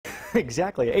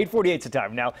Exactly. 8:48 is the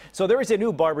time now. So there is a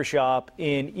new barbershop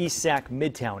in East Sac,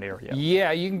 Midtown area.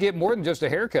 Yeah, you can get more than just a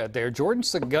haircut there. Jordan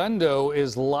Segundo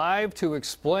is live to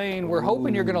explain. We're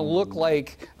hoping you're going to look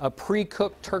like a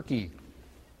pre-cooked turkey.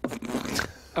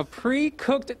 A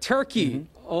pre-cooked turkey.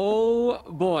 Oh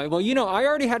boy. Well, you know, I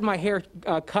already had my hair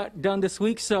cut done this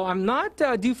week, so I'm not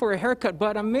due for a haircut,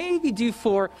 but I may be due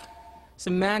for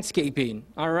some manscaping.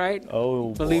 All right.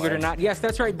 Oh, believe it boy. or not. Yes,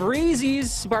 that's right.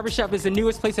 Breezy's Barbershop is the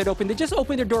newest place that opened. They just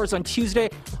opened their doors on Tuesday,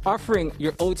 offering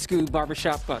your old school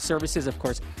barbershop services, of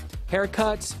course.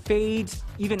 Haircuts, fades,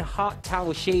 even hot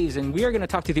towel shaves. And we are going to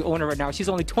talk to the owner right now. She's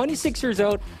only 26 years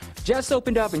old, just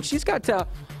opened up, and she's got a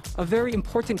very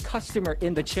important customer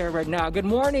in the chair right now. Good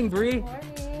morning, Bree. Good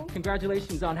morning.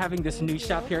 Congratulations on having this new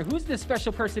shop here. Who's this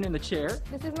special person in the chair?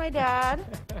 This is my dad.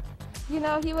 You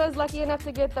know, he was lucky enough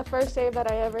to get the first shave that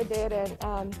I ever did,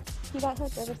 and he got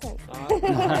hooked ever since.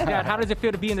 Dad, how does it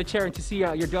feel to be in the chair and to see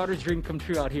your daughter's dream come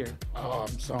true out here? Oh,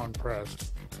 I'm so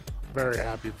impressed. Very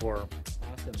happy for her.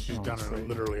 Awesome. She's done it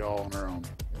literally all on her own.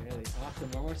 Really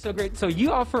awesome. Well, we're so great. So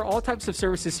you offer all types of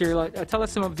services here. Tell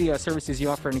us some of the services you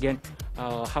offer, and again,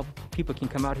 how people can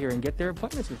come out here and get their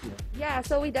appointments with you. Yeah,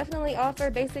 so we definitely offer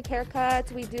basic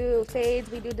haircuts. We do fades,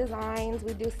 we do designs,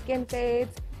 we do skin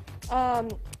fades.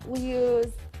 We use,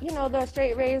 you know, the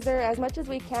straight razor as much as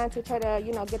we can to try to,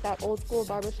 you know, get that old school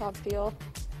barbershop feel.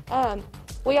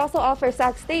 We also offer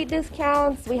Sac State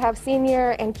discounts. We have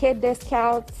senior and kid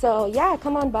discounts. So yeah,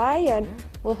 come on by and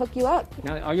we'll hook you up.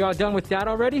 Now, are you all done with that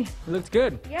already? It looks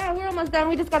good. Yeah, we're almost done.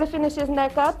 We just got to finish his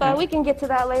neck up, but we can get to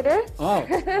that later. Oh,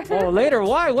 later.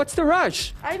 Why? What's the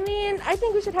rush? I mean, I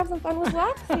think we should have some fun with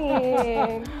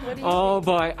waxing. What do you Oh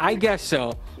boy, I guess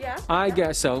so. Yeah? I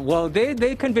guess so. Well,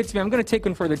 they convinced me. I'm going to take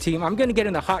one for the team. I'm going to get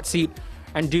in the hot seat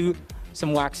and do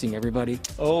some waxing, everybody.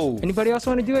 Oh. Anybody else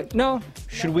want to do it? No?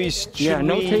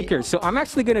 No takers. So I'm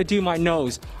actually going to do my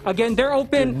nose. Again, they're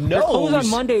open. They're closed on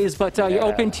Mondays, but you're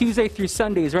open Tuesday through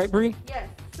Sundays, right, Bree? Yes.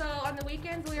 So on the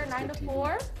weekends, we are 9 to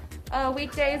 4.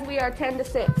 Weekdays, we are 10 to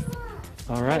 6.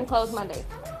 All right. And closed Mondays.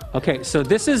 Okay, so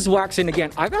this is waxing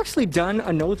again. I've actually done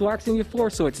a nose waxing before,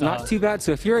 so it's not too bad.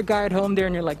 So if you're a guy at home there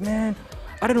and you're like, man,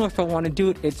 I don't know if I want to do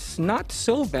it, it's not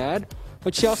so bad.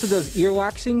 But she also does ear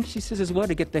waxing, she says, as well,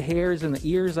 to get the hairs and the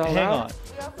ears all out.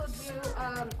 We also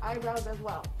do eyebrows as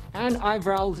well. And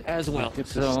eyebrows as well.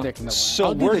 So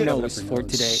I'll do the nose for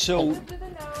today. So Do the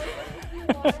nose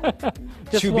if you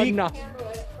want. Just to one be- nostril.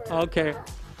 Okay.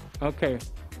 Okay.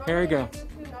 Here we go. Do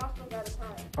 2 nostrils at a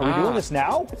time. are we doing this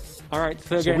now? All right. So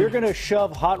So again, we're going to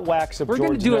shove hot wax up we're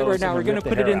going to George's do it nose right now. and We're then going to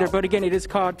rip put the it in hair there. out. But again, it is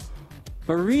called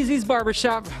Breezy's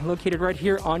Barbershop, located right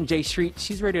here on J Street.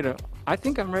 She's ready to, I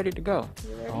think I'm ready to go.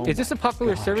 Is this a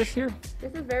popular service here?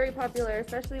 This is very popular,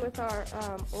 especially with our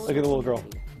older Look at the little girl.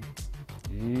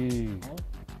 community.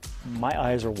 My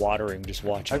eyes are watering just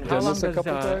watching. I've done this a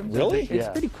couple times. Really? It's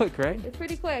pretty quick, right? It's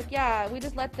pretty quick, yeah. We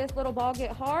just let this little ball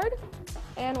get hard,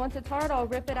 and once it's hard, I'll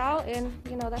rip it out, and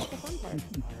you know, that's the fun part.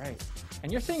 All right.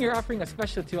 And you're saying you're offering a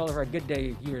special to all of our Good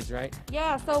Day viewers, right?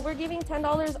 Yeah, so we're giving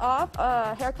 $10 off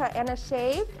a haircut and a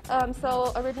shave.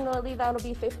 So originally that'll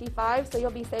be $55, so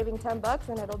you'll be saving $10,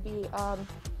 and it'll be,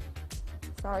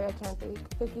 sorry, I can't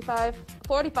think, 55,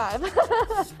 45.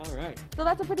 All right. So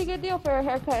that's a pretty good deal for a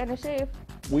haircut and a shave.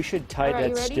 We should tie All right, that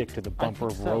you ready? stick to the bumper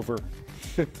of think so. Rover.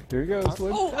 Here you go,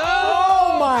 Slim.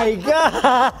 Oh my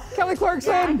God! Kelly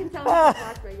Clarkson. Yeah, I can tell you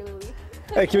wax regularly.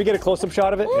 Hey, can we get a close-up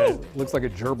shot of it? Yeah, it looks like a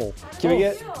gerbil. Can we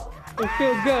get? It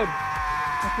feels good.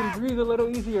 I can breathe a little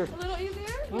easier. A little easier?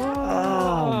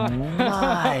 Oh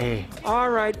my! All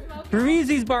right.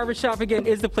 Breezy's Barbershop, again,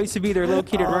 is the place to be. They're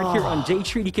located right here on J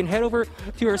Street. You can head over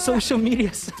to our social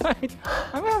media site.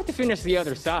 I'm going to have to finish the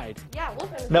other side. Yeah, we'll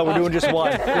finish. No, we're doing just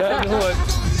one. Yeah, you know what?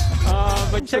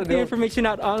 But check the information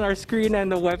out on our screen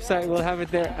and the website. We'll have it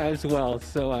there as well.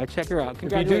 So check her out.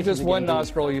 If you do just one again.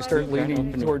 nostril, you start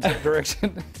leaning towards that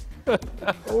direction. God,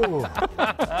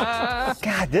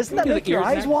 doesn't that Look at make the your ears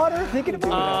eyes now. water? Thinking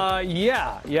about it.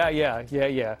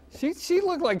 Yeah. She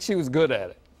looked like she was good at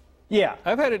it. Yeah.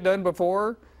 I've had it done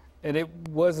before, and it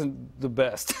wasn't the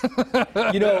best.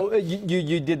 You know,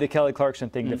 you did the Kelly Clarkson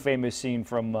thing, the famous scene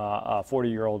from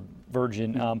 40-Year-Old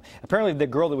Virgin. Apparently, the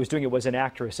girl that was doing it was an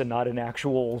actress and not an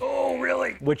actual. Oh,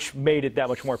 really? Which made it that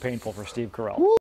much more painful for Steve Carell.